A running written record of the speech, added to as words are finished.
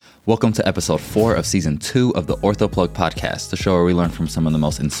Welcome to episode 4 of season 2 of the OrthoPlug podcast, the show where we learn from some of the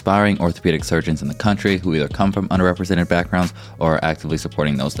most inspiring orthopedic surgeons in the country who either come from underrepresented backgrounds or are actively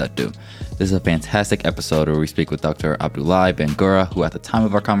supporting those that do. This is a fantastic episode where we speak with Dr. Abdulai Bangura, who at the time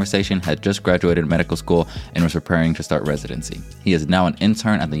of our conversation had just graduated medical school and was preparing to start residency. He is now an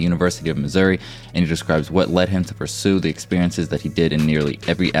intern at the University of Missouri, and he describes what led him to pursue the experiences that he did in nearly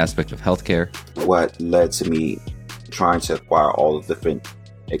every aspect of healthcare. What led to me trying to acquire all the different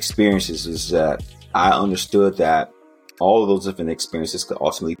experiences is that I understood that all of those different experiences could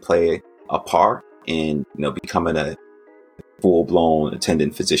ultimately play a part in, becoming a full-blown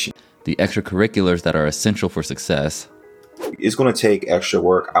attending physician. The extracurriculars that are essential for success. It's going to take extra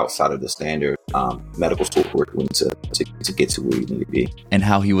work outside of the standard medical school curriculum to get to where you need to be. And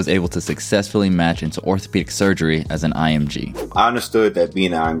how he was able to successfully match into orthopedic surgery as an IMG. I understood that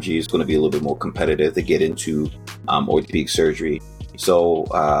being an IMG is going to be a little bit more competitive to get into orthopedic surgery. So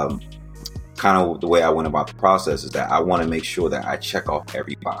kind of the way I went about the process is that I want to make sure that I check off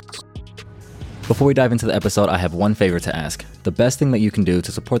every box. Before we dive into the episode, I have one favor to ask. The best thing that you can do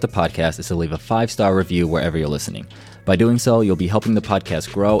to support the podcast is to leave a 5-star review wherever you're listening. By doing so, you'll be helping the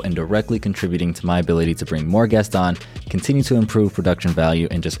podcast grow and directly contributing to my ability to bring more guests on, continue to improve production value,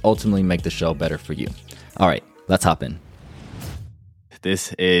 and just ultimately make the show better for you. All right, let's hop in.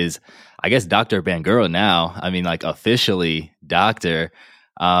 This is, I guess, Dr. Bangura now. I mean, officially Dr.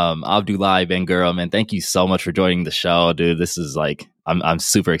 Abdulai Bangura, man. Thank you so much for joining the show, dude. This is I'm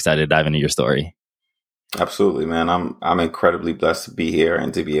super excited to dive into your story. Absolutely, man. I'm incredibly blessed to be here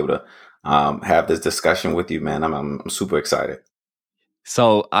and to be able to have this discussion with you, man. I'm super excited.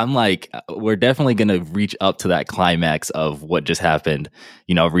 So I'm we're definitely going to reach up to that climax of what just happened,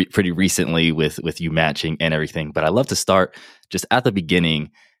 pretty recently with you matching and everything. But I love to start just at the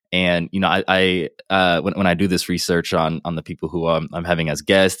beginning. And, I when I do this research on the people who I'm having as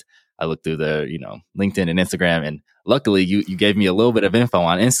guests, I look through the, LinkedIn and Instagram. And luckily, you gave me a little bit of info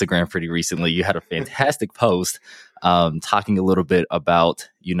on Instagram pretty recently. You had a fantastic post talking a little bit about,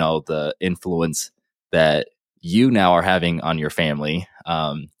 the influence that you now are having on your family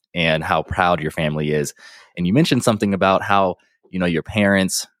and how proud your family is. And you mentioned something about how, your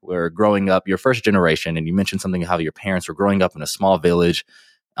parents were growing up, your first generation, and you mentioned something how your parents were growing up in a small village.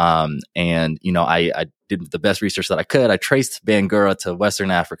 I did the best research that I could. I traced Bangura to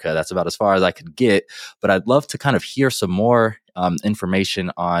Western Africa. That's about as far as I could get. But I'd love to kind of hear some more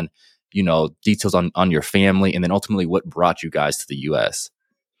information on, details on your family and then ultimately what brought you guys to the U.S.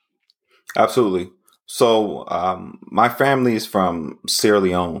 Absolutely. So my family is from Sierra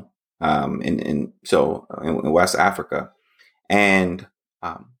Leone, in West Africa, and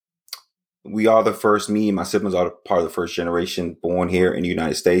we are the first. Me and my siblings are part of the first generation born here in the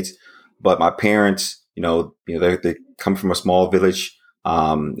United States. But my parents, they come from a small village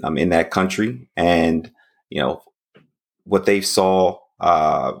in that country, and what they saw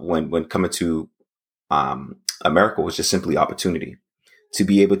when coming to America was just simply opportunity to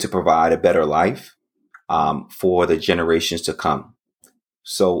be able to provide a better life for the generations to come.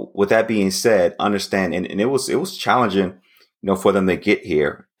 So with that being said, understand, and it was challenging, for them to get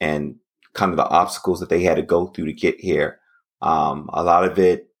here and kind of the obstacles that they had to go through to get here. A lot of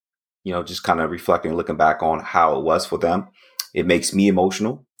it, just kind of reflecting, looking back on how it was for them. It makes me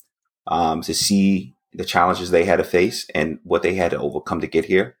emotional to see the challenges they had to face and what they had to overcome to get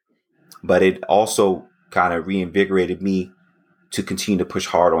here. But it also kind of reinvigorated me to continue to push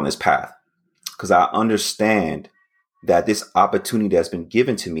hard on this path, because I understand that this opportunity that's been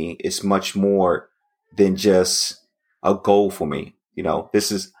given to me is much more than just a goal for me.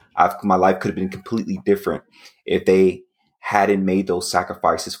 My life could have been completely different if they hadn't made those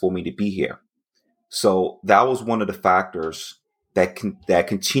sacrifices for me to be here. So that was one of the factors that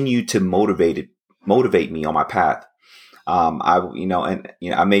continued to motivate me on my path.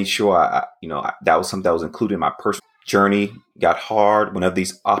 I made sure that was something that was included in my personal journey. Got hard whenever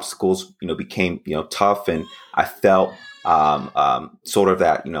these obstacles, became, tough, and I felt sort of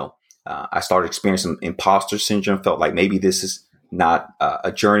that, I started experiencing imposter syndrome. Felt like maybe this is not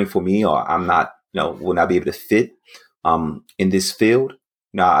a journey for me, or I'm not, will not be able to fit in this field.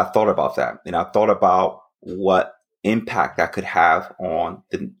 Now, I thought about that, and I thought about what impact that could have on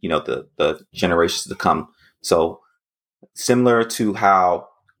the generations to come. So similar to how,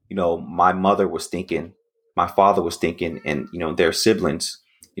 my mother was thinking, my father was thinking, and, their siblings,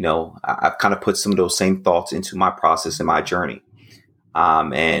 I've kind of put some of those same thoughts into my process and my journey.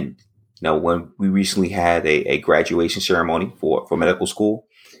 And when we recently had a graduation ceremony for medical school,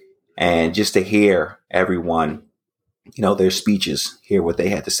 and just to hear everyone, their speeches, hear what they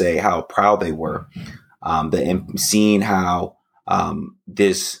had to say, how proud they were, seeing how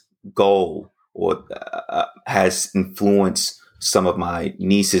this goal or has influenced some of my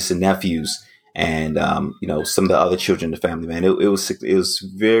nieces and nephews and some of the other children in the family. Man, it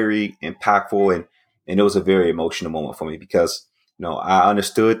was very impactful and it was a very emotional moment for me because I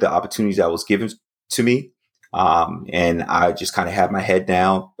understood the opportunities that was given to me, and I just kind of had my head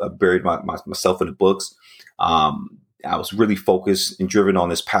down, buried myself in the books. I was really focused and driven on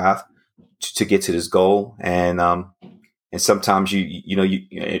this path to get to this goal, and sometimes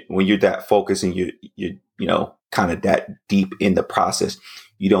when you're that focused and you kind of that deep in the process,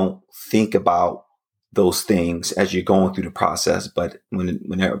 you don't think about those things as you're going through the process. But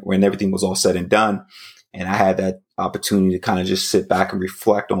when everything was all said and done, and I had that opportunity to kind of just sit back and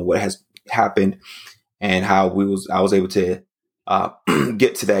reflect on what has happened and how I was able to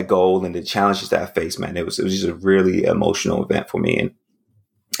get to that goal and the challenges that I faced, man, it was just a really emotional event for me,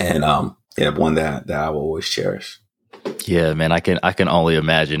 and one that I will always cherish. Yeah, man, I can only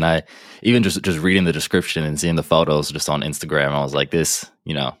imagine. I even just reading the description and seeing the photos just on Instagram, I was like, this,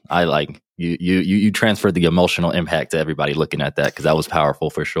 I like you transferred the emotional impact to everybody looking at that, because that was powerful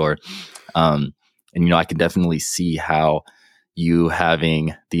for sure. And I can definitely see how you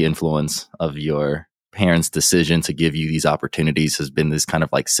having the influence of your parents' decision to give you these opportunities has been this kind of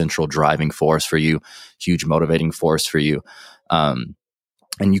like central driving force for you, huge motivating force for you.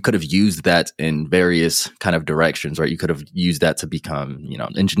 And you could have used that in various kind of directions, right? You could have used that to become,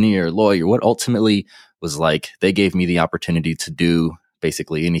 an engineer, lawyer. What ultimately was like, they gave me the opportunity to do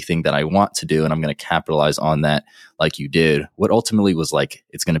basically anything that I want to do, and I'm going to capitalize on that like you did. What ultimately was like,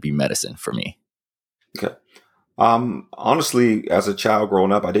 it's going to be medicine for me. Okay. Honestly, as a child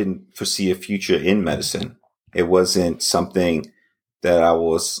growing up, I didn't foresee a future in medicine. It wasn't something that I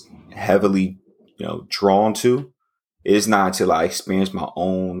was heavily, drawn to. It is not until I experienced my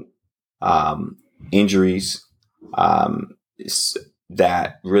own injuries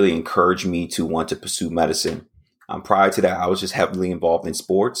that really encouraged me to want to pursue medicine. Prior to that, I was just heavily involved in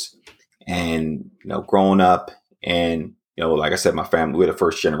sports, and growing up, and like I said, my family, we're the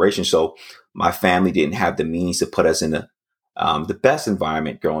first generation, so my family didn't have the means to put us in the best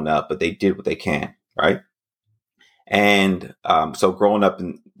environment growing up, but they did what they can, right? And so growing up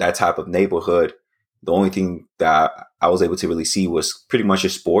in that type of neighborhood, the only thing that I was able to really see was pretty much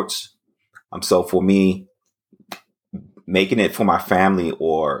just sports. So for me, making it for my family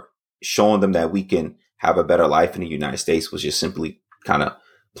or showing them that we can have a better life in the United States was just simply kind of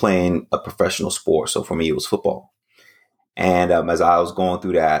playing a professional sport. So for me, it was football. And as I was going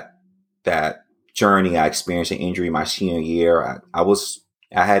through that journey, I experienced an injury my senior year.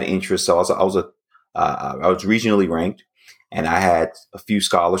 I had interest, so I was regionally ranked, and I had a few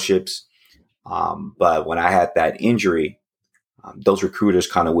scholarships. But when I had that injury, those recruiters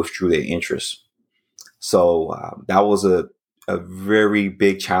kind of withdrew their interest. So that was a very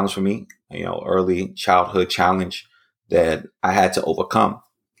big challenge for me, early childhood challenge that I had to overcome.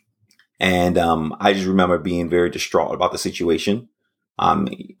 And I just remember being very distraught about the situation. I'm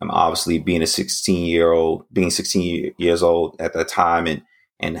obviously being 16 years old at that time,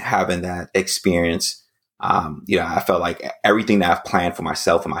 and having that experience. I felt like everything that I've planned for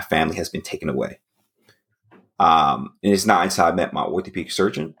myself and my family has been taken away. And it's not until I met my orthopedic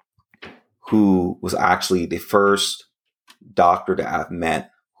surgeon, who was actually the first doctor that I've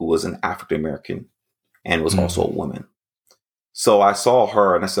met who was an African American and was also a woman. So I saw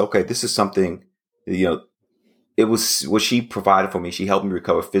her and I said, okay, this is something, it was what she provided for me. She helped me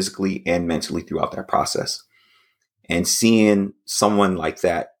recover physically and mentally throughout that process. And seeing someone like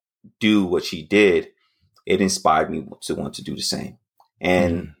that do what she did, it inspired me to want to do the same.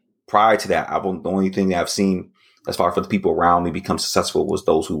 And prior to that, the only thing that I've seen as far as for the people around me become successful was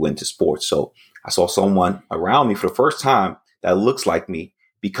those who went to sports. So I saw someone around me for the first time that looks like me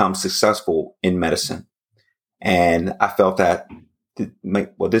become successful in medicine. And I felt that,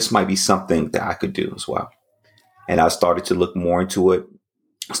 this might be something that I could do as well. And I started to look more into it.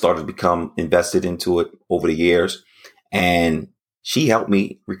 I started to become invested into it over the years. And she helped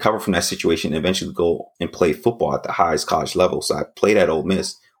me recover from that situation and eventually go and play football at the highest college level. So I played at Ole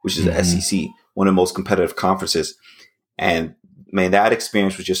Miss, which is the SEC, one of the most competitive conferences. And man, that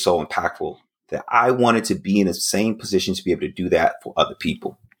experience was just so impactful that I wanted to be in the same position to be able to do that for other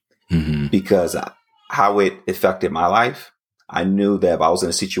people. Because how it affected my life, I knew that if I was in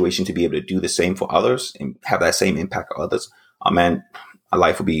a situation to be able to do the same for others and have that same impact on others, man, my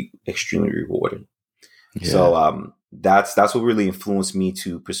life would be extremely rewarding. Yeah. So that's what really influenced me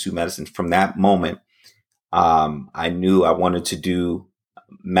to pursue medicine. From that moment, I knew I wanted to do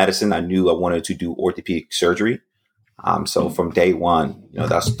medicine. I knew I wanted to do orthopedic surgery. So from day one,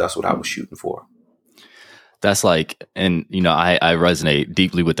 that's what I was shooting for. That's like, and I resonate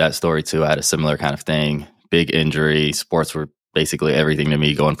deeply with that story too. I had a similar kind of thing. Big injury. Sports were basically everything to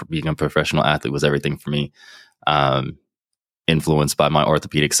me. Going from being a professional athlete was everything for me. Influenced by my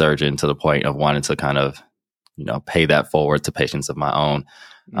orthopedic surgeon to the point of wanting to kind of, pay that forward to patients of my own.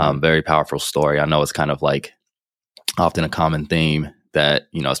 Very powerful story. I know it's kind of like often a common theme that,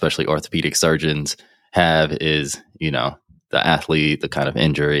 especially orthopedic surgeons have is, the athlete, the kind of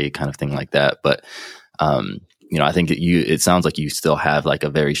injury kind of thing like that. But, I think it sounds like you still have like a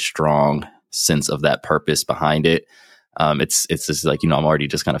very strong sense of that purpose behind it. It's just like, I'm already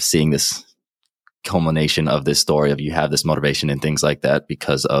just kind of seeing this culmination of this story of you have this motivation and things like that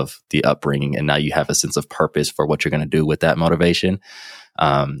because of the upbringing. And now you have a sense of purpose for what you're going to do with that motivation.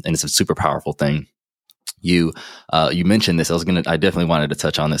 And it's a super powerful thing. You mentioned this. I definitely wanted to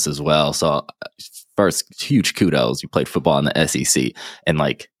touch on this as well. So first, huge kudos. You played football in the SEC. And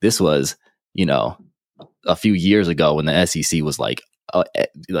like, this was, a few years ago when the SEC was like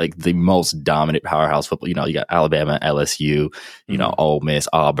the most dominant powerhouse football. You got Alabama, LSU, Ole Miss,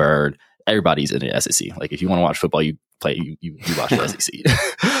 Auburn. Everybody's in the SEC. Like, if you want to watch football, you play. You watch the SEC.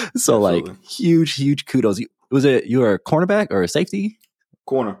 So like, huge kudos. You were a cornerback or a safety?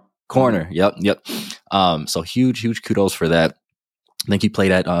 Corner. Yep. So huge kudos for that. I think you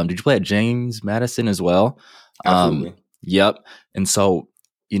played at. Did you play at James Madison as well? Absolutely. Yep. And so,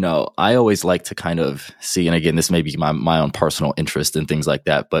 I always like to kind of see, and again, this may be my own personal interest and things like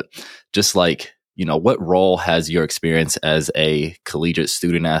that, but just like, what role has your experience as a collegiate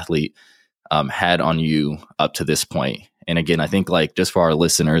student athlete had on you up to this point? And again, I think like just for our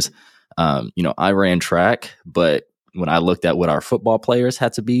listeners, I ran track, but when I looked at what our football players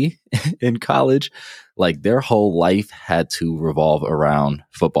had to be in college, like their whole life had to revolve around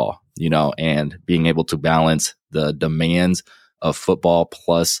football, and being able to balance the demands of football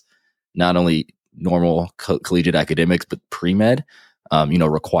plus not only normal collegiate academics, but pre-med,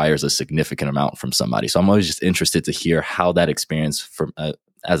 requires a significant amount from somebody. So I'm always just interested to hear how that experience from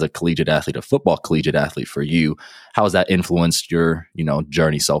as a collegiate athlete, a football collegiate athlete for you, how has that influenced your,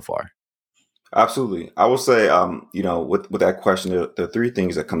 journey so far? Absolutely. I will say, with that question, there are three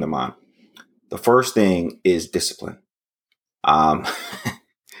things that come to mind. The first thing is discipline.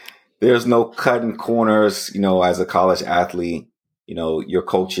 There's no cutting corners, as a college athlete. Your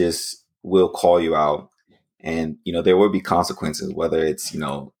coaches will call you out, and there will be consequences, whether it's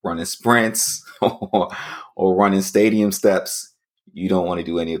running sprints or running stadium steps. You don't want to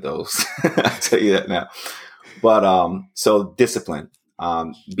do any of those. I'll tell you that now. But so discipline,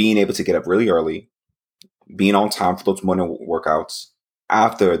 being able to get up really early, being on time for those morning workouts.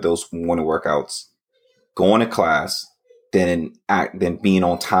 After those morning workouts, going to class, then being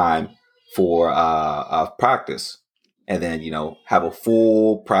on time for practice. And then, have a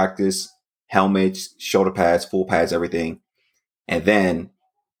full practice, helmets, shoulder pads, full pads, everything. And then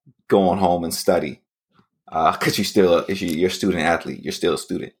going home and study. Because you're a student athlete. You're still a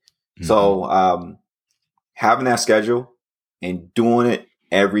student. Mm-hmm. So having that schedule and doing it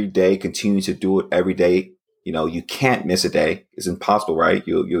every day, continue to do it every day. You can't miss a day. It's impossible, right?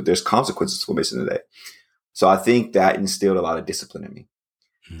 There's consequences for missing a day. So I think that instilled a lot of discipline in me.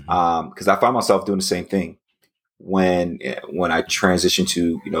 Because I found myself doing the same thing. When I transitioned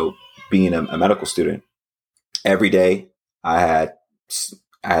to being a medical student, every day I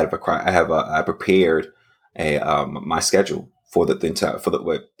prepared my schedule for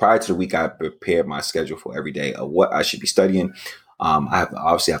prior to the week. I prepared my schedule for every day of what I should be studying. I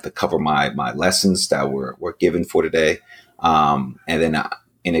obviously have to cover my lessons that were given for today, and then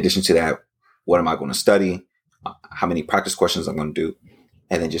in addition to that, what am I going to study? How many practice questions I'm going to do,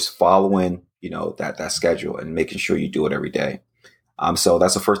 and then just following that schedule and making sure you do it every day. So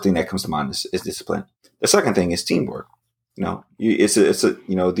that's the first thing that comes to mind is discipline. The second thing is teamwork. These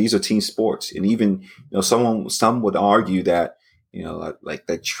are team sports, and even some would argue that like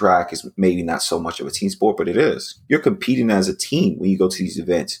that track is maybe not so much of a team sport, but it is. You're competing as a team when you go to these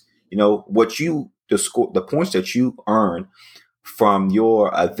events. The points that you earn from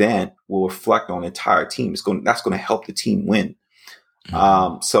your event will reflect on the entire team. That's going to help the team win.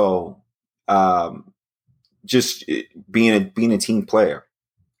 Just being a team player,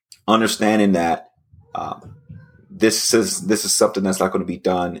 understanding that this is something that's not going to be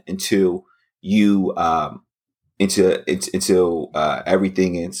done until you until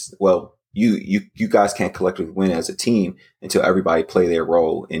everything is you guys can't collectively win as a team until everybody play their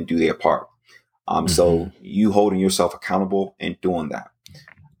role and do their part. So you holding yourself accountable and doing that.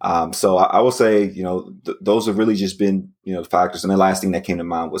 So I will say, those have really just been, factors. And the last thing that came to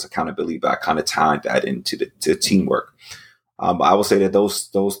mind was accountability, but I kind of tied that into to teamwork. I will say that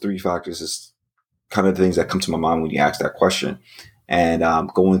those three factors is kind of things that come to my mind when you ask that question. And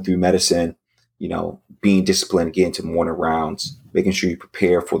going through medicine, being disciplined, getting to morning rounds, making sure you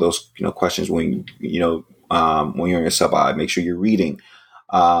prepare for those, questions when when you're in your sub-I, make sure you're reading.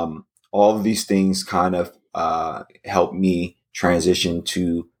 All of these things kind of help me transition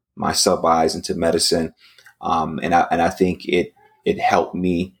to my sub-Is into medicine. And I think it helped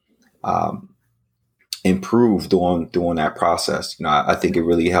me improve during that process. I think it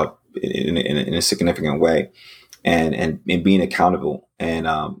really helped in a significant way, and being accountable, and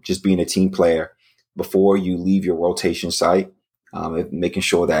just being a team player before you leave your rotation site, making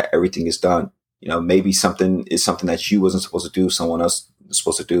sure that everything is done. Maybe something that you wasn't supposed to do, someone else was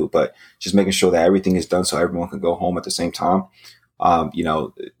supposed to do, but just making sure that everything is done so everyone can go home at the same time.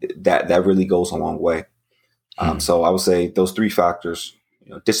 That really goes a long way. So I would say those three factors: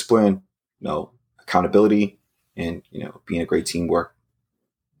 discipline, accountability, and being a great teamwork.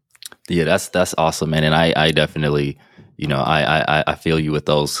 Yeah, that's awesome, man. And I definitely, I feel you with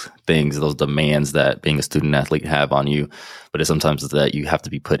those things, those demands that being a student athlete have on you. But it's sometimes that you have to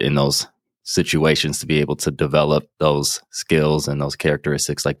be put in those situations to be able to develop those skills and those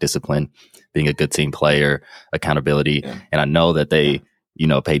characteristics like discipline, being a good team player, accountability. Yeah. And I know that they,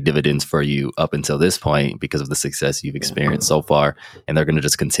 pay dividends for you up until this point because of the success you've experienced so far. And they're going to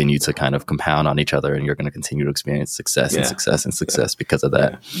just continue to kind of compound on each other, and you're going to continue to experience success and success and success because of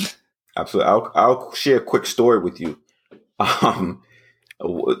that. Yeah. Absolutely. I'll share a quick story with you.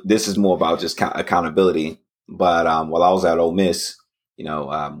 This is more about just accountability. But while I was at Ole Miss,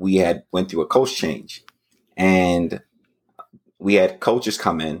 we had went through a coach change, and we had coaches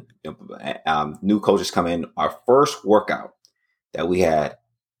come in, new coaches come in. Our first workout that we had,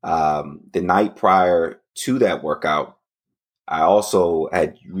 the night prior to that workout, I also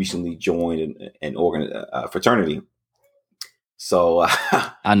had recently joined a fraternity. So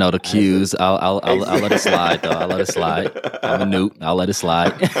I know the cues. I'll let it slide though. I'll let it slide. I'm a newt. I'll let it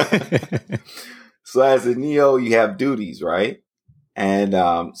slide. So as a neo, you have duties, right? And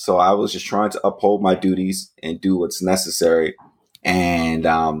so I was just trying to uphold my duties and do what's necessary. And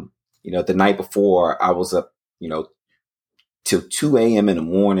the night before, I was up, till 2 a.m. in the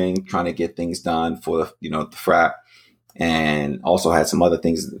morning trying to get things done for the frat, and also had some other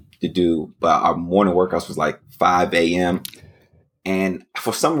things to do. But our morning workouts was like 5 a.m. And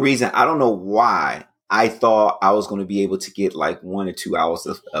for some reason, I don't know why, I thought I was going to be able to get like 1 or 2 hours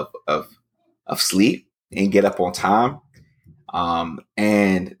of sleep and get up on time.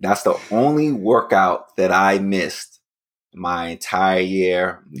 And that's the only workout that I missed my entire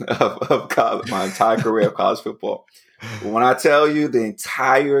year of college, my entire career of college football. When I tell you, the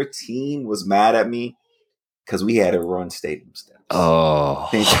entire team was mad at me because we had to run stadium steps. Oh,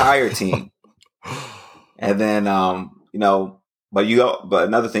 the entire team. And then, but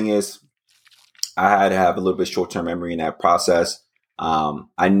another thing is, I had to have a little bit short-term memory in that process.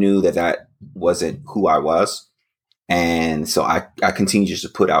 I knew that wasn't who I was. And so I continued just to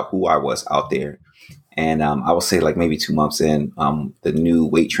put out who I was out there. And I would say like maybe 2 months in, the new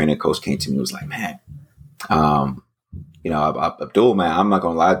weight training coach came to me and was like, man, Abdul, man, I'm not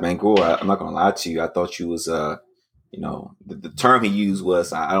going to lie, Bangura, I'm not going to lie to you. I thought you was, the term he used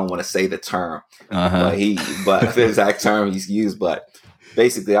was, I don't want to say the term, but the exact term he's used, but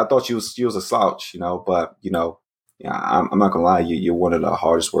basically I thought she was a slouch, but, I'm not going to lie, you're one of the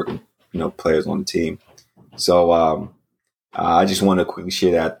hardest working, players on the team. So, I just want to quickly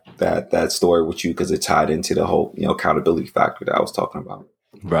share that story with you because it tied into the whole, accountability factor that I was talking about.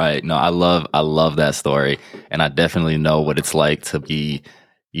 Right. No, I love that story. And I definitely know what it's like to be,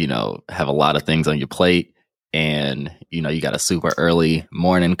 have a lot of things on your plate, and, you got a super early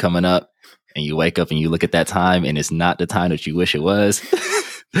morning coming up, and you wake up and you look at that time and it's not the time that you wish it was.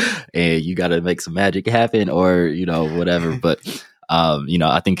 And you got to make some magic happen, or, whatever. But,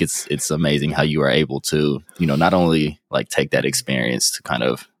 I think it's amazing how you are able to, not only like take that experience to kind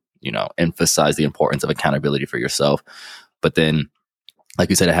of, emphasize the importance of accountability for yourself, but then, like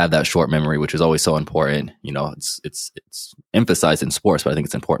you said, to have that short memory, which is always so important. It's emphasized in sports, but I think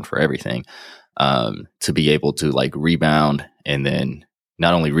it's important for everything, to be able to like rebound, and then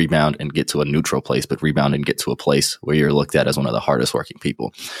not only rebound and get to a neutral place, but rebound and get to a place where you're looked at as one of the hardest working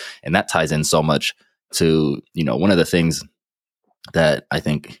people. And that ties in so much to, one of the things that I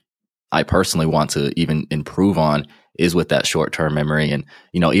think I personally want to even improve on is with that short-term memory. And,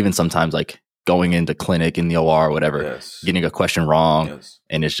 even sometimes like going into clinic in the OR or whatever, getting a question wrong.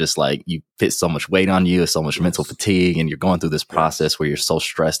 And it's just like, you fit so much weight on you, so much mental fatigue, and you're going through this process where you're so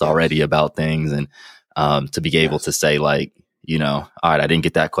stressed already about things. And to be able to say like, all right, I didn't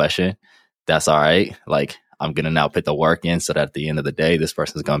get that question. That's all right. Like, I'm going to now put the work in so that at the end of the day, this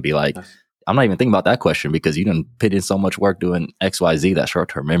person's going to be like, I'm not even thinking about that question because you didn't put in so much work doing XYZ. That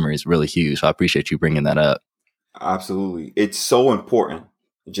short-term memory is really huge. So I appreciate you bringing that up. Absolutely. It's so important,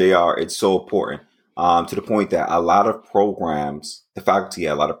 JR. It's so important to the point that a lot of programs, the faculty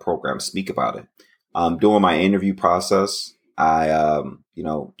at a lot of programs speak about it. During my interview process,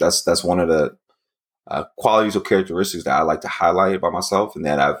 that's one of the qualities or characteristics that I like to highlight about myself, and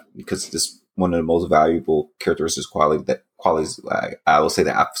that because this one of the most valuable characteristics, qualities I will say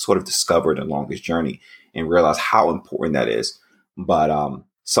that I've sort of discovered along this journey and realized how important that is. But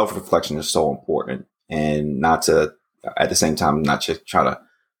self-reflection is so important, and not to, at the same time, not to try to,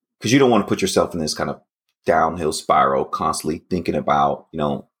 because you don't want to put yourself in this kind of downhill spiral, constantly thinking about,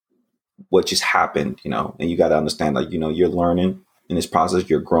 what just happened, and you got to understand, like, you're learning in this process,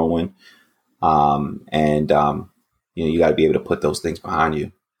 you're growing. You got to be able to put those things behind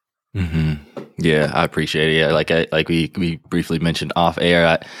you. Mm-hmm. Yeah, I appreciate it. Yeah, like we briefly mentioned off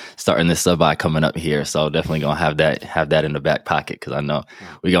air, starting this sub-I coming up here, so definitely gonna have that in the back pocket because I know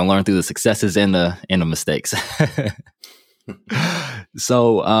we're gonna learn through the successes and the mistakes.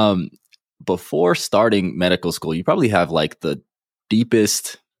 So, before starting medical school, you probably have like the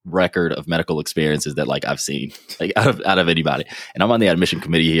deepest record of medical experiences that like I've seen, like out of anybody. And I'm on the admission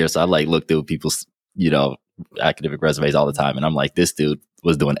committee here, so I like look through people's academic resumes all the time, and I'm like, this dude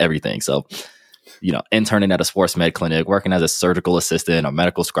was doing everything. So, interning at a sports med clinic, working as a surgical assistant, a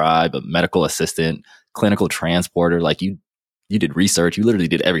medical scribe, a medical assistant, clinical transporter. Like you did research, you literally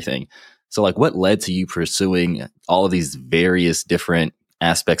did everything. So like what led to you pursuing all of these various different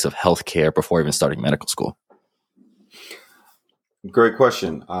aspects of healthcare before even starting medical school? Great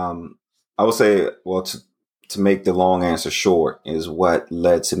question. I would say, well, to make the long answer short, is what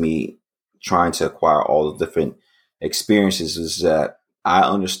led to me trying to acquire all the different experiences is that I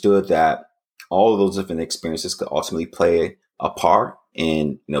understood that all of those different experiences could ultimately play a part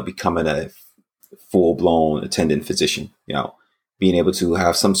in, becoming a full-blown attending physician, being able to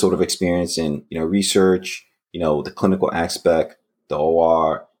have some sort of experience in, research, the clinical aspect, the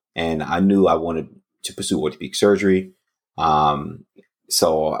OR. And I knew I wanted to pursue orthopedic surgery.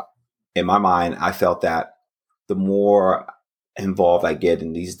 So in my mind, I felt that the more involved I get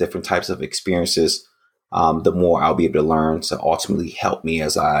in these different types of experiences, the more I'll be able to learn to ultimately help me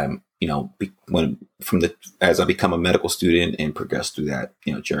as I'm, as I become a medical student and progress through that,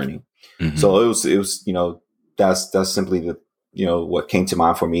 journey. Mm-hmm. So it was, that's simply the, what came to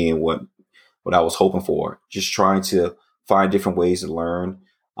mind for me and what I was hoping for, just trying to find different ways to learn,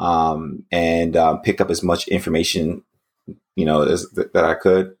 and pick up as much information, that I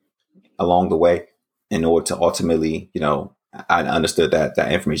could along the way in order to ultimately, I understood that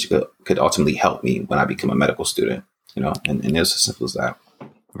information could ultimately help me when I become a medical student, and it was as simple as that.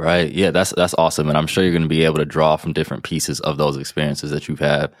 Right. Yeah, that's awesome. And I'm sure you're going to be able to draw from different pieces of those experiences that you've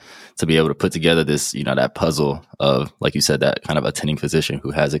had to be able to put together this, that puzzle of, like you said, that kind of attending physician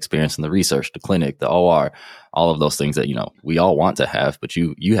who has experience in the research, the clinic, the OR, all of those things that, we all want to have. But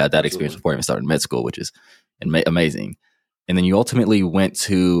you had that experience before even starting med school, which is amazing. And then you ultimately went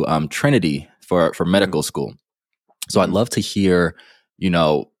to Trinity for medical school. So I'd love to hear,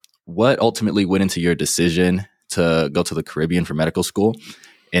 what ultimately went into your decision to go to the Caribbean for medical school.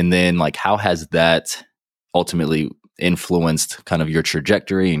 And then like, how has that ultimately influenced kind of your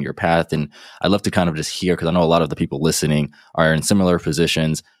trajectory and your path? And I'd love to kind of just hear, because I know a lot of the people listening are in similar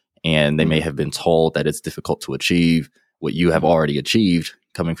positions and they may have been told that it's difficult to achieve what you have already achieved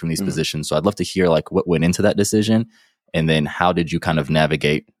coming from these positions. So I'd love to hear like what went into that decision. And then how did you kind of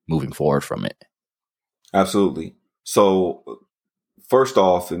navigate moving forward from it? Absolutely. So first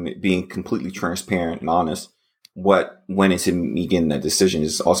off, and being completely transparent and honest, what went into me getting that decision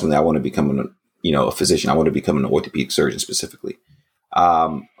is ultimately I want to become a physician. I want to become an orthopedic surgeon specifically.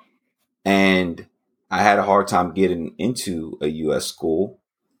 And I had a hard time getting into a U.S. school.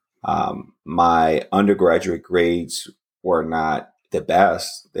 My undergraduate grades were not the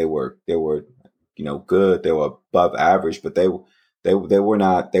best. They were good. They were above average, but they were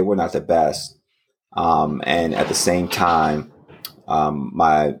not the best. And at the same time,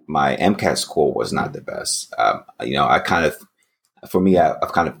 my MCAT score was not the best. I've kind of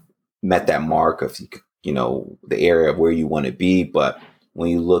met that mark of, the area of where you want to be. But when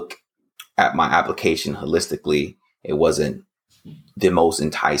you look at my application holistically, it wasn't the most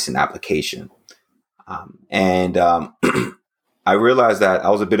enticing application. I realized that I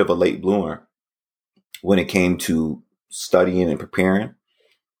was a bit of a late bloomer when it came to studying and preparing.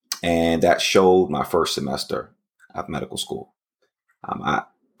 And that showed my first semester of medical school.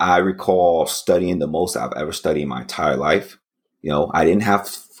 I recall studying the most I've ever studied in my entire life. I didn't have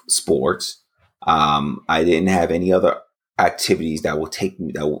sports. I didn't have any other activities that will take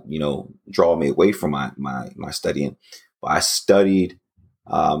me, that will, draw me away from my studying. But I studied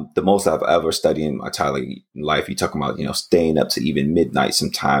the most I've ever studied in my entire life. You talking about, staying up to even midnight,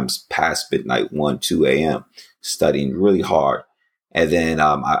 sometimes past midnight, 1, 2 a.m., studying really hard. And then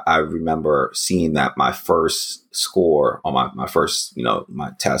I remember seeing that my first score on my first,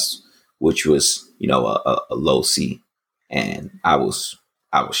 my test, which was, a low C. And I was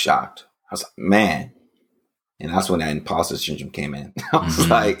shocked. I was like, man. And that's when that imposter syndrome came in. I was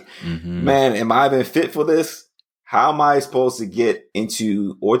like, man, am I even fit for this? How am I supposed to get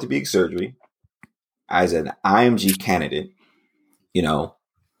into orthopedic surgery as an IMG candidate,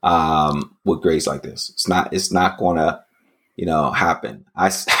 with grades like this? It's not going to, happen.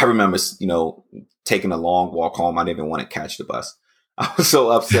 I remember, taking a long walk home. I didn't even want to catch the bus. I was so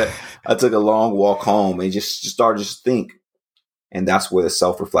upset. I took a long walk home and just started to think. And that's where the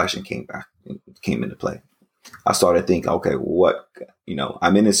self-reflection came into play. I started thinking, okay, what,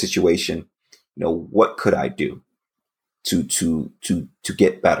 I'm in a situation, what could I do to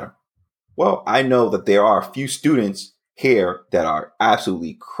get better? Well, I know that there are a few students here that are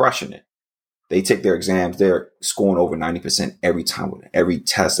absolutely crushing it. They take their exams, they're scoring over 90% every time with every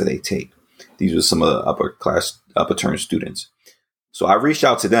test that they take. These are some of the upper term students. So I reached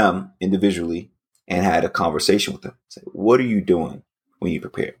out to them individually and had a conversation with them. Say, what are you doing when you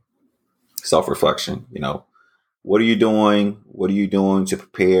prepare? Self-reflection, what are you doing? What are you doing to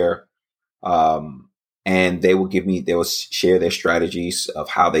prepare? And they will share their strategies of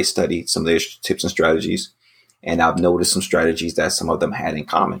how they study, some of their tips and strategies. And I've noticed some strategies that some of them had in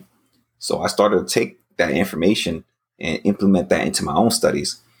common. So I started to take that information and implement that into my own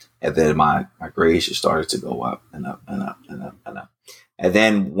studies. And then my grades just started to go up and up and up and up and up. And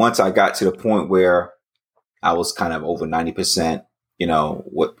then once I got to the point where I was kind of over 90%,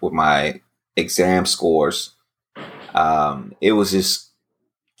 with my exam scores, it was just,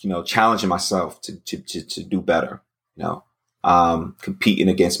 challenging myself to do better, competing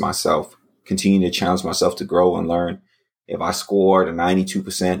against myself, continuing to challenge myself to grow and learn. If I scored a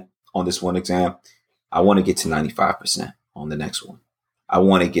 92% on this one exam, I want to get to 95% on the next one.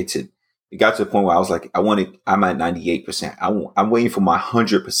 It got to the point where I was like, I'm at 98%. I'm waiting for my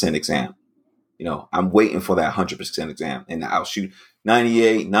 100% exam. I'm waiting for that 100% exam, and I'll shoot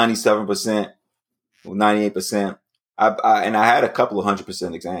 98, 97%, 98%. And I had a couple of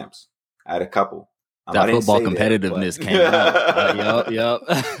 100% exams. I had a couple. That football competitiveness came out. Yep.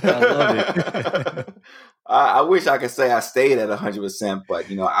 I love it. I wish I could say I stayed at 100%, but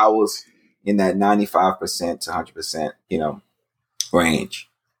I was in that 95% to 100%, range.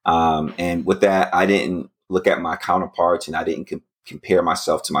 And with that, I didn't look at my counterparts, and I didn't compare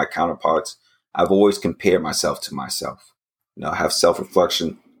myself to my counterparts. I've always compared myself to myself. Have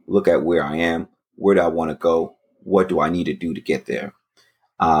self-reflection, look at where I am, where do I want to go, what do I need to do to get there?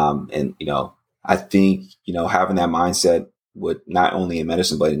 And I think, having that mindset would not only in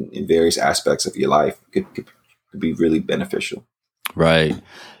medicine, but in various aspects of your life could be really beneficial. Right.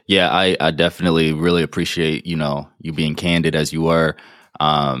 Yeah, I definitely really appreciate, you being candid as you were,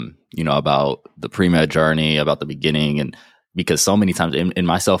 about the pre-med journey, about the beginning. And because so many times, and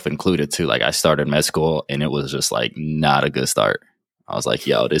myself included too, like I started med school and it was just like not a good start. I was like,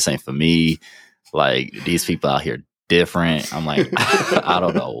 yo, this ain't for me. Like these people out here different. I'm like, I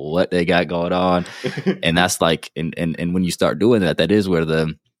don't know what they got going on. And that's like, and when you start doing that, that is where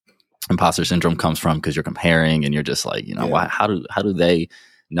the imposter syndrome comes from, because you're comparing and you're just like, why, how do they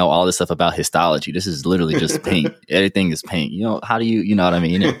know all this stuff about histology? This is literally just paint. Everything is paint. How do you know what I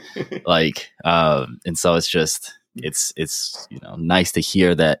mean? And and so it's just, it's nice to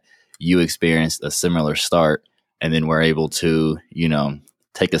hear that you experienced a similar start, and then we're able to,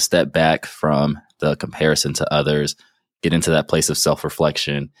 take a step back from the comparison to others, get into that place of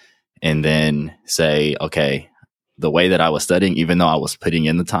self-reflection, and then say, okay, the way that I was studying, even though I was putting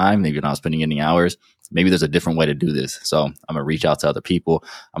in the time, maybe when I was putting in the hours, maybe there's a different way to do this. So I'm going to reach out to other people.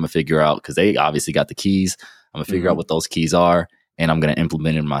 I'm going to figure out, because they obviously got the keys. I'm going to figure out what those keys are, and I'm going to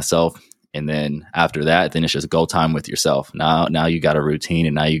implement it myself. And then after that, then it's just go time with yourself. Now you got a routine,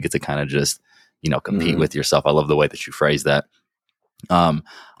 and now you get to kind of just, compete with yourself. I love the way that you phrase that. I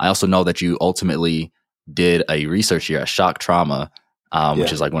also know that you ultimately did a research year at Shock Trauma,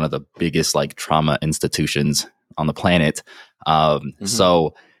 which is like one of the biggest like trauma institutions on the planet.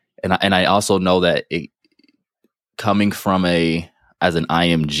 So, and I also know that coming from as an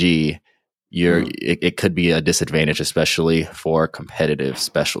IMG, it could be a disadvantage, especially for competitive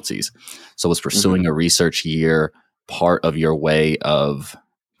specialties. So was pursuing a research year part of your way of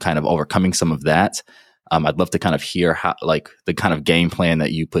kind of overcoming some of that? I'd love to kind of hear how, like, the kind of game plan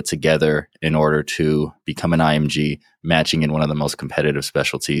that you put together in order to become an IMG, matching in one of the most competitive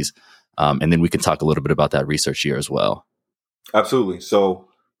specialties. And then we can talk a little bit about that research year as well. Absolutely. So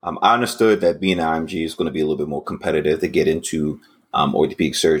I understood that being an IMG is going to be a little bit more competitive to get into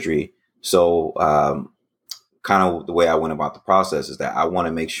orthopedic surgery. So kind of the way I went about the process is that I want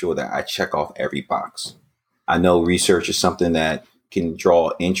to make sure that I check off every box. I know research is something that can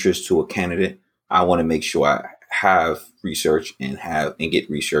draw interest to a candidate. I want to make sure I have research and get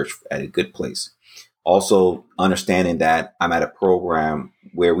research at a good place. Also, understanding that I'm at a program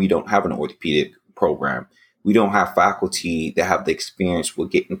where we don't have an orthopedic program. We don't have faculty that have the experience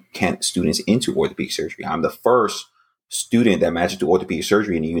with getting students into orthopedic surgery. I'm the first student that matched to orthopedic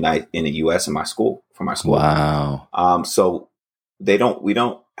surgery in the U.S. in my school, for my school. Wow. So we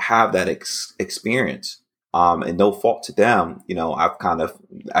don't have that experience. And no fault to them, I kind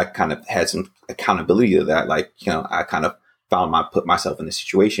of had some accountability to that. Like, I kind of put myself in a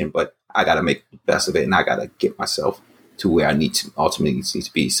situation, but I got to make the best of it, and I got to get myself to where I ultimately need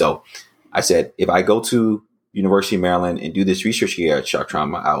to be. So I said, if I go to University of Maryland and do this research here at shock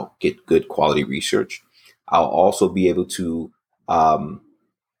trauma, I'll get good quality research. I'll also be able to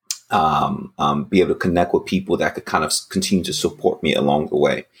connect with people that could kind of continue to support me along the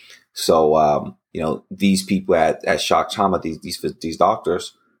way. So, these people at shock trauma, these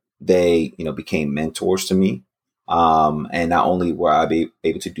doctors, they, became mentors to me. And not only were I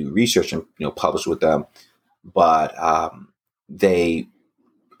able to do research and, publish with them, but they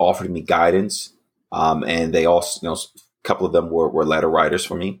offered me guidance. And they also, a couple of them were letter writers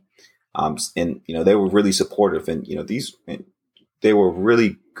for me. And, they were really supportive, and, they were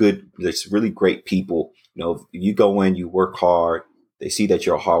really good. There's really great people. If you go in, you work hard, they see that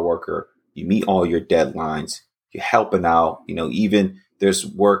you're a hard worker, you meet all your deadlines, you're helping out, even there's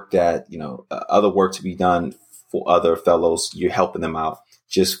work that, other work to be done for other fellows, you're helping them out,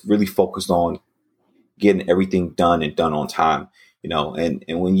 just really focused on getting everything done and done on time, and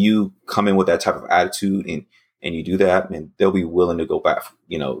when you come in with that type of attitude and you do that, and they'll be willing to go back,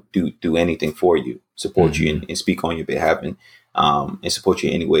 do anything for you, support you and speak on your behalf and support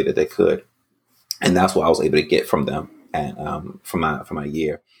you any way that they could. And that's what I was able to get from them and from my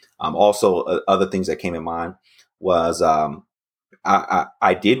year. Also, other things that came in mind was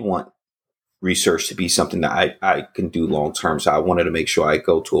I did want research to be something that I can do long term. So I wanted to make sure I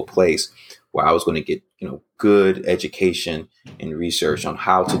go to a place where I was going to get, good education and research on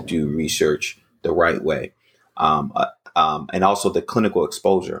how to do research the right way. And also the clinical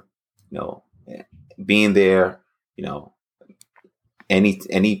exposure, being there,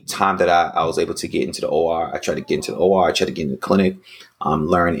 any time that I was able to get into the OR, I tried to get into the OR, I tried to get into the clinic,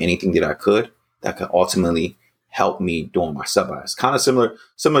 learn anything that I could that could ultimately help me during my sub-Is. Kind of similar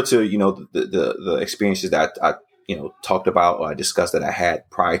to, the experiences that I talked about or I discussed that I had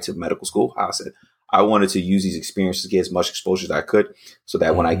prior to medical school. I said I wanted to use these experiences to get as much exposure as I could, so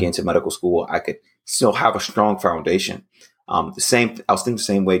that when I get into medical school, I could still have a strong foundation. I was thinking the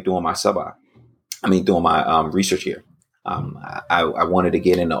same way during my during my research year. I wanted to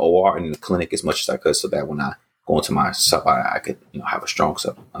get in the OR and in the clinic as much as I could, so that when I go into my I could have a strong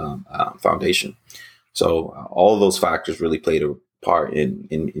foundation. So all of those factors really played a part in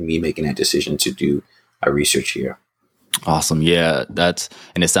me making that decision to do a research here. Awesome. Yeah,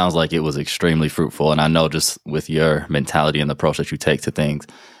 and it sounds like it was extremely fruitful. And I know just with your mentality and the approach that you take to things,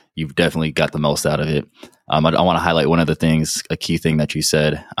 you've definitely got the most out of it. I want to highlight one of the things, a key thing that you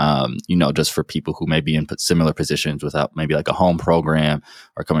said, just for people who may be in similar positions without maybe like a home program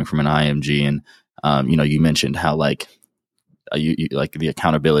or coming from an IMG. And, you mentioned how you like the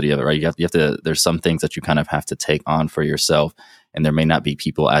accountability of it, right? You have to, there's some things that you kind of have to take on for yourself. And there may not be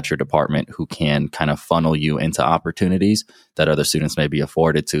people at your department who can kind of funnel you into opportunities that other students may be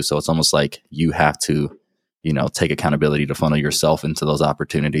afforded to. So it's almost like you have to, take accountability to funnel yourself into those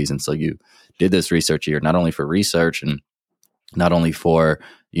opportunities. And so you did this research year, not only for research and not only for,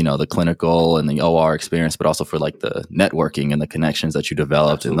 the clinical and the OR experience, but also for like the networking and the connections that you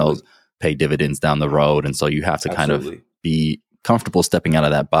developed. Absolutely. And those pay dividends down the road. And so you have to Absolutely. Kind of be comfortable stepping out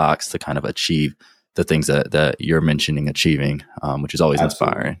of that box to kind of achieve the things that you're mentioning achieving, which is always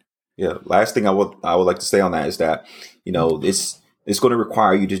Absolutely. Inspiring. Yeah. Last thing I would like to say on that is that, it's going to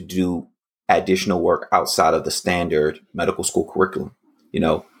require you to do additional work outside of the standard medical school curriculum,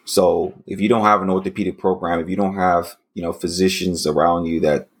 So if you don't have an orthopedic program, if you don't have, physicians around you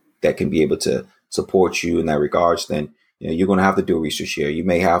that can be able to support you in that regards, then, you're going to have to do a research here. You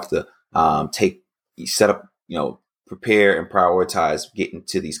may have to set up, prepare and prioritize getting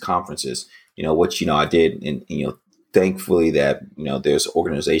to these conferences, which, I did in, thankfully that, there's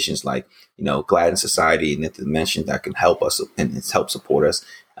organizations like, Gladden Society and the Dimension that can help us and help support us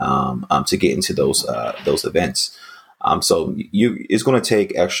to get into those events. So it's going to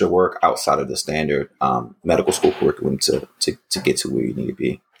take extra work outside of the standard medical school curriculum to get to where you need to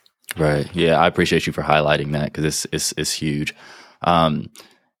be. Right. Yeah, I appreciate you for highlighting that because it's huge.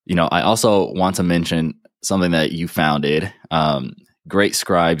 I also want to mention something that you founded, Great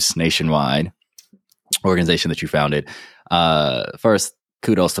Scribes Nationwide organization that you founded. First,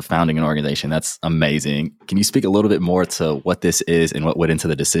 kudos to founding an organization. That's amazing. Can you speak a little bit more to what this is and what went into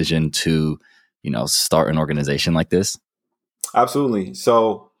the decision to, start an organization like this? Absolutely.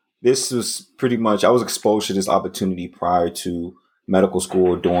 So this was pretty much, I was exposed to this opportunity prior to medical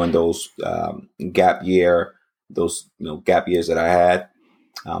school during those gap years that I had.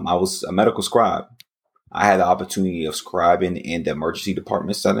 I was a medical scribe. I had the opportunity of scribing in the emergency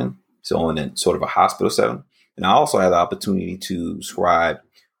department setting, so in a sort of a hospital setting. And I also had the opportunity to scribe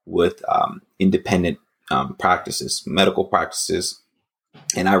with independent practices, medical practices.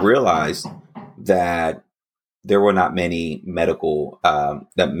 And I realized that there were not many medical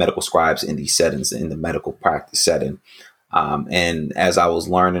scribes in these settings, in the medical practice setting. And as I was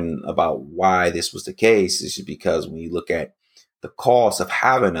learning about why this was the case, it's because when you look at the cost of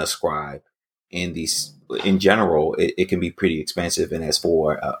having a scribe in these, in general, it can be pretty expensive. And as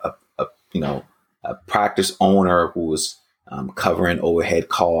for a practice owner who is covering overhead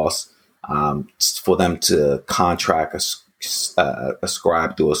costs, for them to contract a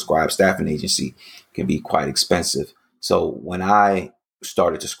scribe through a scribe staffing agency can be quite expensive. So when I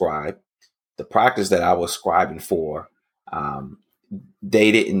started to scribe, the practice that I was scribing for,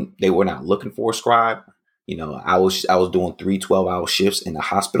 they were not looking for a scribe. I was doing 3 12-hour shifts in the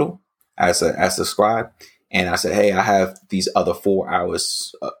hospital as a scribe. And I said, hey, I have these other 4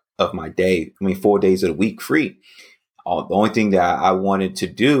 hours of my day, 4 days of the week free. The only thing that I wanted to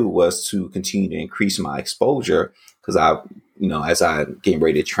do was to continue to increase my exposure because as I getting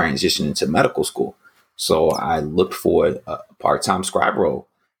ready to transition into medical school. So I looked for a part-time scribe role.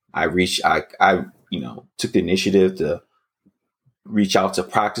 I took the initiative to reach out to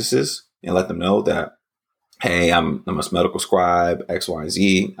practices and let them know that, hey, I'm a medical scribe, X, Y, and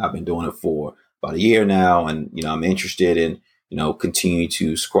Z. I've been doing it for about a year now. And, I'm interested in, continue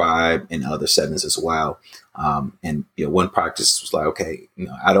to scribe in other settings as well. And one practice was like, okay,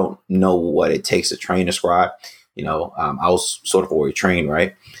 I don't know what it takes to train a scribe. I was sort of already trained,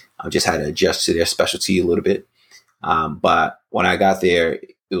 right? I just had to adjust to their specialty a little bit. But when I got there,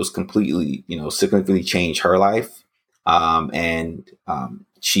 it was completely, significantly changed her life. And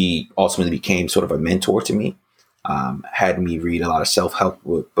she ultimately became sort of a mentor to me, had me read a lot of self-help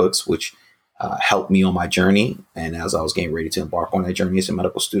books, which helped me on my journey. And as I was getting ready to embark on that journey as a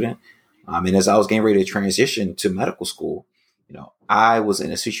medical student, and as I was getting ready to transition to medical school, I was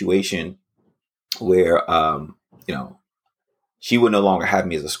in a situation where, she would no longer have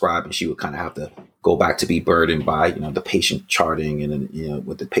me as a scribe, and she would kind of have to go back to be burdened by, the patient charting and,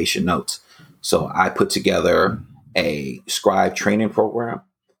 with the patient notes. So I put together a scribe training program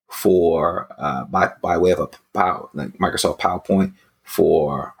for by way of a Microsoft PowerPoint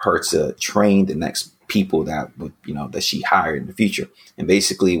for her to train the next people that would, that she hired in the future. And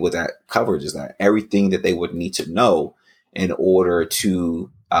basically what that covers is that everything that they would need to know in order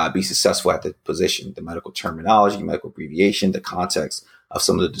to be successful at the position, the medical terminology, medical abbreviation, the context of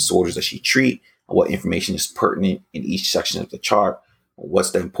some of the disorders that she treat, what information is pertinent in each section of the chart,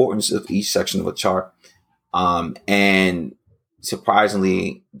 what's the importance of each section of a chart. And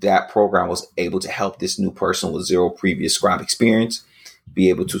surprisingly, that program was able to help this new person with zero previous scribe experience be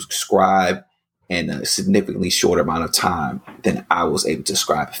able to scribe in a significantly shorter amount of time than I was able to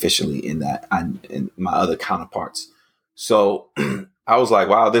scribe efficiently in my other counterparts. So I was like,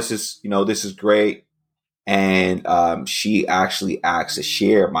 wow, this is great. And she actually asked to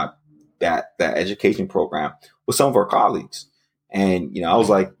share that education program with some of her colleagues. And, I was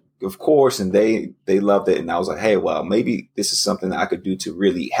like, of course. And they loved it. And I was like, hey, well, maybe this is something that I could do to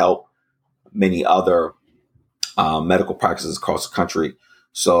really help many other medical practices across the country.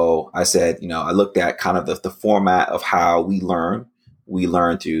 So I said, I looked at kind of the format of how we learn. We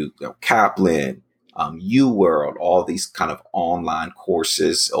learn through Kaplan, UWorld, all these kind of online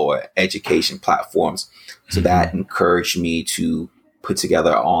courses or education platforms. So that encouraged me to put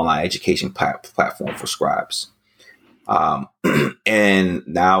together an online education platform for scribes. And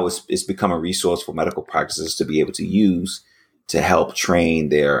now it's become a resource for medical practices to be able to use to help train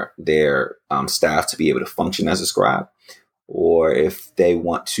their staff to be able to function as a scribe. Or if they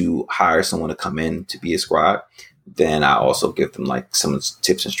want to hire someone to come in to be a scribe, then I also give them like some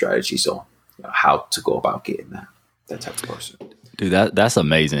tips and strategies on how to go about getting that. that type of person. Dude, that's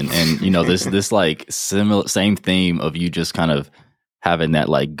amazing. And this like same theme of you just kind of having that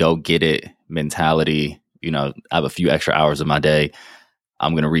like go get it mentality. I have a few extra hours of my day.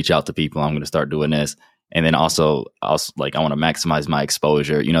 I'm going to reach out to people. I'm going to start doing this. And then also like, I want to maximize my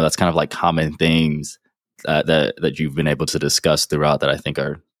exposure. That's kind of like common themes that you've been able to discuss throughout that I think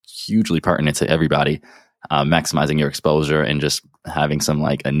are hugely pertinent to everybody. Maximizing your exposure and just having some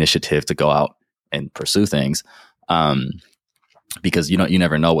like initiative to go out and pursue things. Because you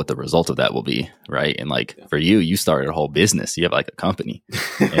never know what the result of that will be, right? And like for you started a whole business. You have like a company,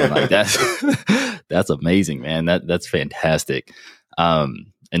 and like that's amazing, man. That's fantastic.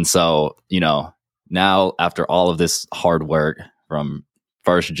 And so now after all of this hard work from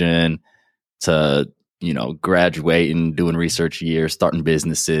first gen to graduating, doing research years, starting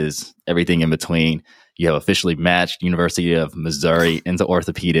businesses, everything in between, you have officially matched University of Missouri into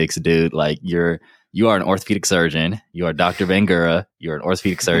orthopedics, dude. Like you are an orthopedic surgeon. You are Dr. Bangura. You're an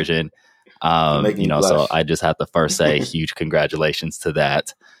orthopedic surgeon. So I just have to first say huge congratulations to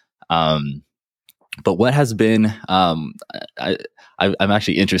that. But what has been, I'm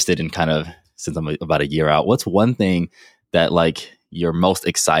actually interested in kind of, since I'm about a year out, what's one thing that like you're most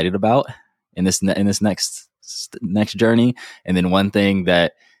excited about in this next journey? And then one thing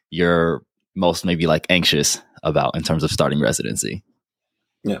that you're most maybe like anxious about in terms of starting residency?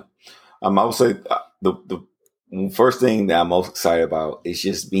 Yeah. I would say the first thing that I'm most excited about is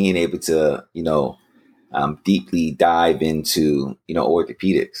just being able to, deeply dive into,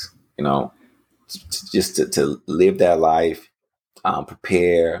 orthopedics, just to live that life,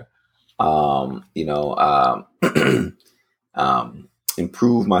 prepare,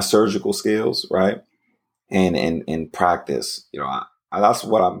 improve my surgical skills, right? And practice, that's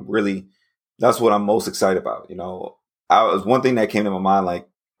what I'm most excited about. One thing that came to my mind, like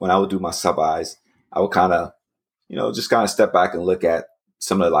when I would do my sub-Is, I would kind of, just kind of step back and look at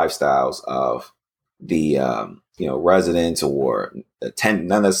some of the lifestyles of the, residents or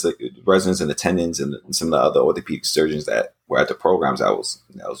none of the residents and attendants and some of the other orthopedic surgeons that were at the programs that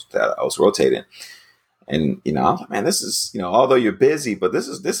I was rotating. And, I'm like, man, this is, although you're busy, but this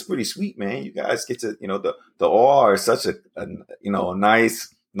is pretty sweet, man. You guys get to, the OR is such a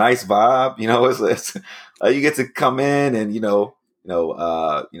nice vibe. It's you get to come in and,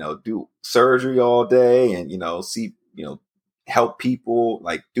 do surgery all day and, see, help people,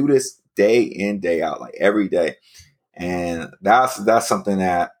 like do this day in, day out, like every day. And that's something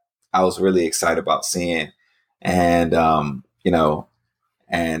that I was really excited about seeing. And,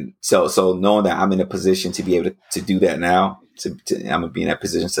 and so knowing that I'm in a position to be able to do that now, I'm gonna be in that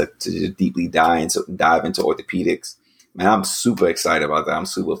position to deeply dive into orthopedics, man, I'm super excited about that. I'm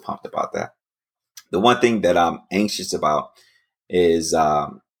super pumped about that. The one thing that I'm anxious about is I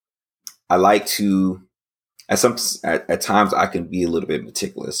like to, at times I can be a little bit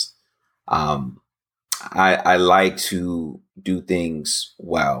meticulous. I like to do things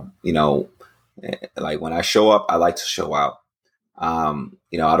well, like when I show up, I like to show out. I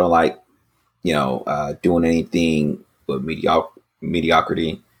don't like, doing anything with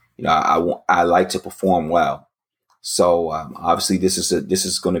mediocrity. I like to perform well. So obviously, this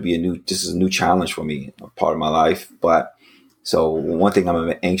is going to be a new challenge for me, a part of my life. But so one thing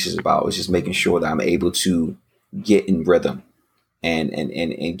I'm anxious about is just making sure that I'm able to get in rhythm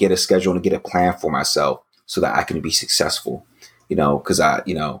and get a schedule and get a plan for myself so that I can be successful. Because at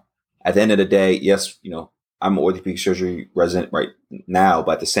the end of the day, yes, I'm an orthopedic surgery resident right now,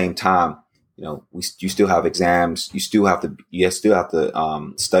 but at the same time, you still have exams. You still have to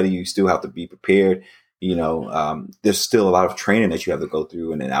study. You still have to be prepared. There's still a lot of training that you have to go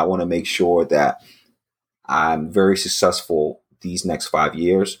through. And then I want to make sure that I'm very successful these next 5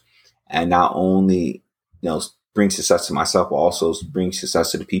 years, and not only, bring success to myself, but also bring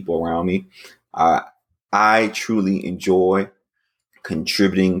success to the people around me. I truly enjoy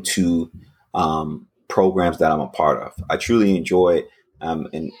contributing to, programs that I'm a part of. I truly enjoy it.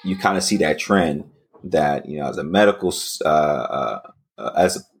 And you kind of see that trend that, as a medical,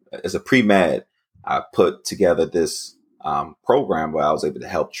 as a pre-med, I put together this program where I was able to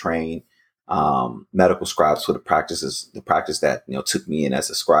help train medical scribes for the practice that, took me in as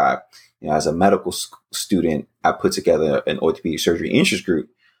a scribe. As a medical student, I put together an orthopedic surgery interest group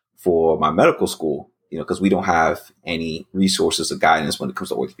for my medical school, because we don't have any resources or guidance when it comes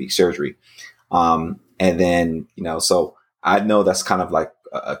to orthopedic surgery. And then, so I know that's kind of like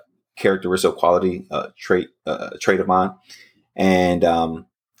a characteristic quality, trait of mine. And,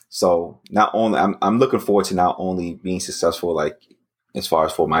 so not only I'm looking forward to not only being successful, like as far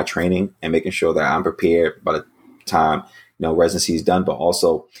as for my training and making sure that I'm prepared by the time, residency is done, but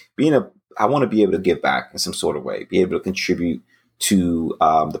also being I want to be able to give back in some sort of way, be able to contribute to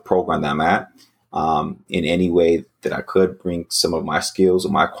the program that I'm at in any way that I could, bring some of my skills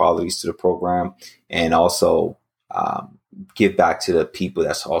or my qualities to the program, and also give back to the people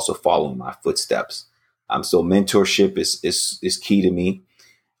that's also following my footsteps. So mentorship is key to me.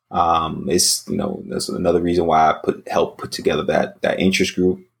 It's, that's another reason why I help put together that interest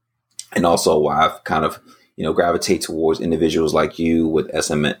group, and also why I've kind of, gravitate towards individuals like you with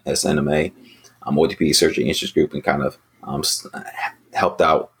SNMA, Orthopedic Surgery Interest Group, and kind of helped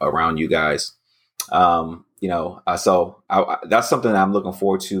out around you guys. So that's something that I'm looking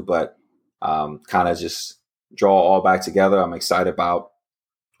forward to, but kind of just draw all back together. I'm excited about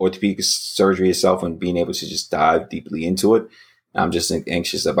orthopedic surgery itself and being able to just dive deeply into it. I'm just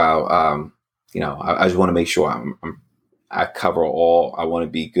anxious about, I just want to make sure I cover all. I want to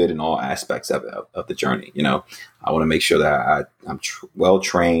be good in all aspects of the journey. I want to make sure that I'm well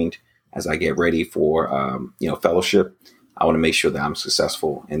trained as I get ready for, fellowship. I want to make sure that I'm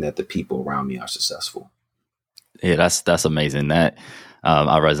successful and that the people around me are successful. Yeah, that's amazing. That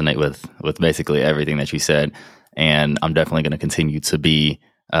I resonate with basically everything that you said, and I'm definitely going to continue to be,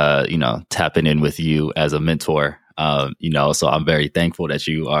 tapping in with you as a mentor. So I'm very thankful that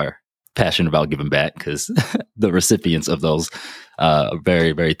you are passionate about giving back, because the recipients of those are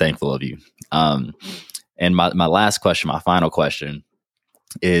very, very thankful of you. And my last question, my final question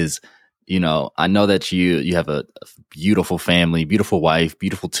is, I know that you have a beautiful family, beautiful wife,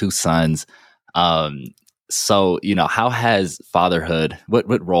 beautiful 2 sons. So, how has fatherhood,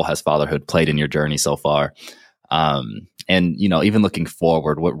 what role has fatherhood played in your journey so far? And, even looking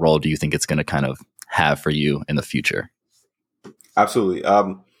forward, what role do you think it's going to kind of have for you in the future? Absolutely.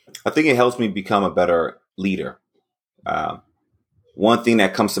 I think it helps me become a better leader. One thing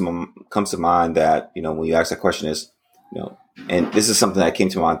that comes to mind that, when you ask that question is, and this is something that came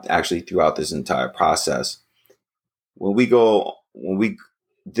to mind actually throughout this entire process.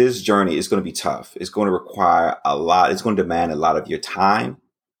 This journey is going to be tough. It's going to require a lot. It's going to demand a lot of your time,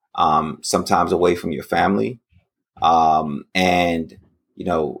 sometimes away from your family. I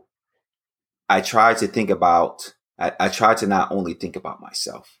try to think about, I try to not only think about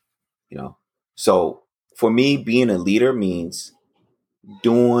myself, so for me, being a leader means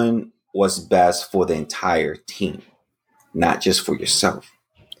doing what's best for the entire team, not just for yourself.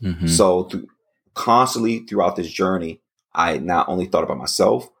 Mm-hmm. So constantly throughout this journey, I not only thought about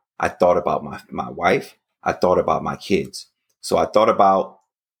myself, I thought about my wife, I thought about my kids. So I thought about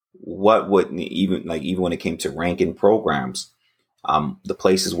what would, even when it came to ranking programs, the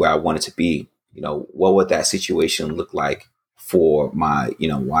places where I wanted to be, what would that situation look like for my,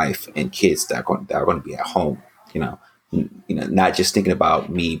 wife and kids that are going to be at home, not just thinking about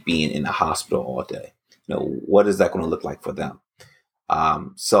me being in the hospital all day. What is that going to look like for them?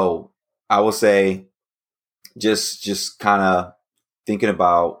 So I will say just kind of thinking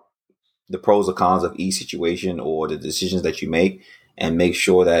about the pros or cons of each situation or the decisions that you make, and make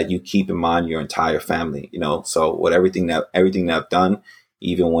sure that you keep in mind your entire family, so with everything that I've done,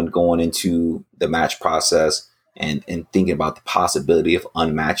 even when going into the match process and thinking about the possibility of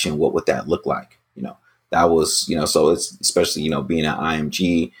unmatching, what would that look like? That was, so it's especially, being an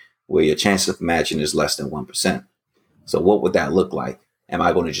IMG where your chance of matching is less than 1%. So what would that look like? Am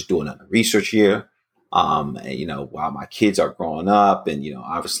I going to just do another research year? While my kids are growing up, and,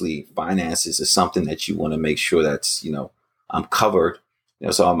 obviously finances is something that you want to make sure that's, I'm covered.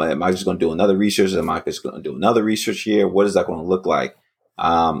 So am I just going to do another research? Am I just going to do another research year? What is that going to look like?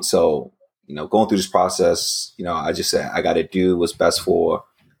 So, going through this process, I just said I got to do what's best for,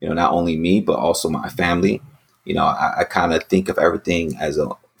 not only me, but also my family. I kind of think of everything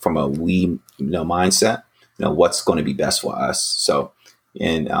from a we, mindset, what's going to be best for us. So,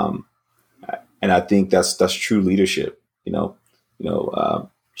 and I think that's true leadership,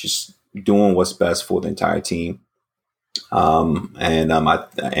 just doing what's best for the entire team.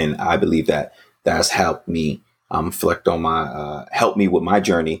 I believe that that's helped me reflect on helped me with my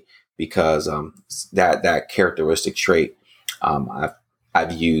journey, because that characteristic trait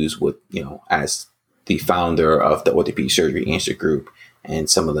I've used with, as the founder of the Orthopedic Surgery Institute Group and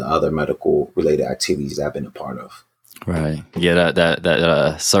some of the other medical related activities I've been a part of. Right. Yeah.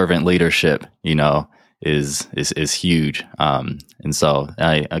 That servant leadership, is huge. And so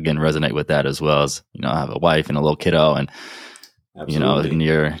I, again, resonate with that as well. As, I have a wife and a little kiddo, and, Absolutely. and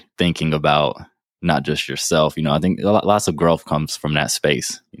you're thinking about, not just yourself. I think lots of growth comes from that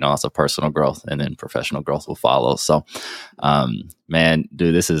space, lots of personal growth, and then professional growth will follow. So, man,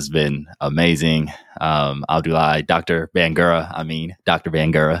 dude, this has been amazing. Abdulai, Dr.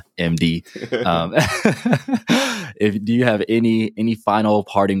 Bangura, MD. Do you have any final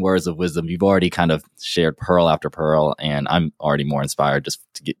parting words of wisdom? You've already kind of shared pearl after pearl, and I'm already more inspired just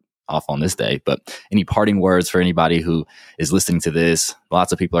to get off on this day, but any parting words for anybody who is listening to this?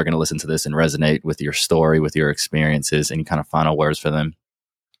 Lots of people are going to listen to this and resonate with your story, with your experiences. Any kind of final words for them?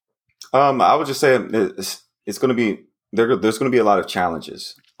 I would just say it's going to be there's going to be a lot of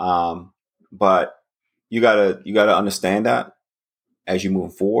challenges, but you gotta understand that as you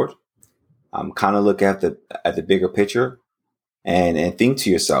move forward. Kind of look at the bigger picture and think to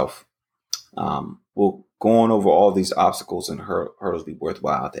yourself, well, going over all these obstacles and hurdles be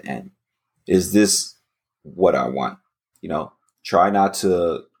worthwhile at the end? Is this what I want? Try not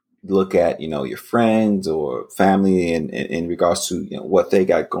to look at, you know, your friends or family in regards to, you know, what they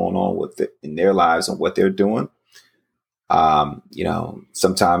got going on with in their lives and what they're doing. You know,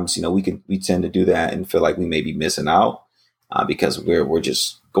 sometimes, you know, we tend to do that and feel like we may be missing out because we're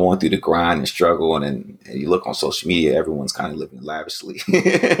just going through the grind and struggle. And you look on social media, everyone's kind of living lavishly,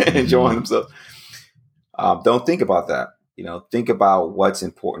 enjoying themselves. Don't think about that. You know, think about what's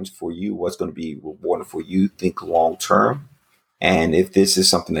important for you, what's going to be rewarding for you. Think long term. And if this is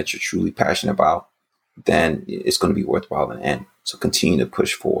something that you're truly passionate about, then it's going to be worthwhile in the end. So continue to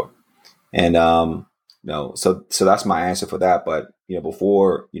push forward. And, so that's my answer for that. But, you know,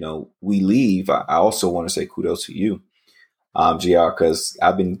 before, you know, we leave, I also want to say kudos to you, JR, because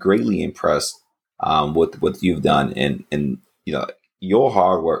I've been greatly impressed with what you've done. And, you know, your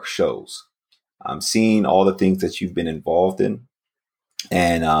hard work shows. I'm seeing all the things that you've been involved in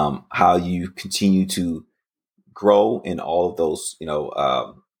and how you continue to grow in all of those, you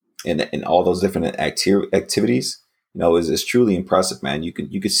know, in all those different activities, you know, is truly impressive, man. You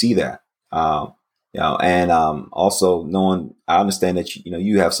could see that, you know, and also knowing, I understand that, you know,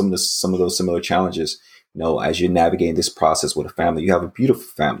 you have some of those similar challenges, you know, as you're navigating this process with a family. You have a beautiful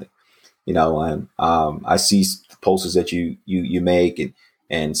family, you know, and I see the posters that you make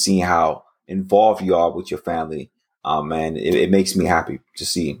and seeing how involved you are with your family. Man, it makes me happy to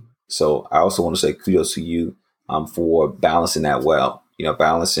see. So I also want to say kudos to you for balancing that well, you know,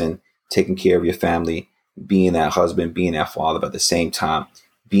 balancing taking care of your family, being that husband, being that father, but at the same time,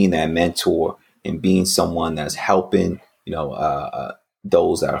 being that mentor and being someone that's helping, you know,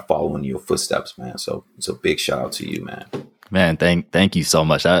 those that are following your footsteps, man. So it's a big shout out to you, man. Man, thank you so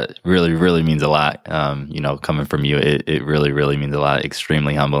much. That really, really means a lot. You know, coming from you, it really, really means a lot.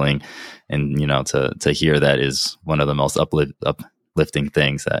 Extremely humbling. And, you know, to hear that is one of the most uplifting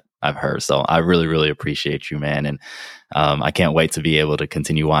things that I've heard. So I really, really appreciate you, man. And I can't wait to be able to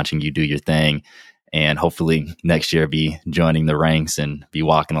continue watching you do your thing. And hopefully next year be joining the ranks and be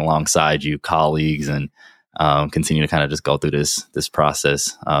walking alongside you, colleagues, and continue to kind of just go through this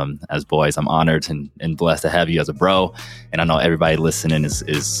process. As boys, I'm honored and blessed to have you as a bro. And I know everybody listening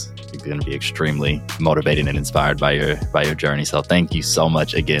is going to be extremely motivated and inspired by your journey. So thank you so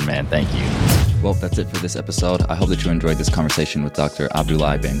much again, man. Thank you. Well, that's it for this episode. I hope that you enjoyed this conversation with Dr.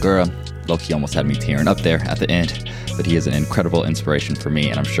 Abdulai Bangura. Loki almost had me tearing up there at the end, but he is an incredible inspiration for me,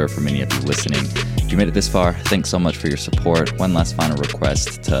 and I'm sure for many of you listening. If you made it this far, thanks so much for your support. One last final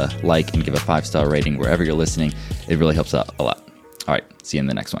request to like and give a 5-star rating wherever you're listening. It really helps out a lot. All right, see you in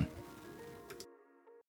the next one.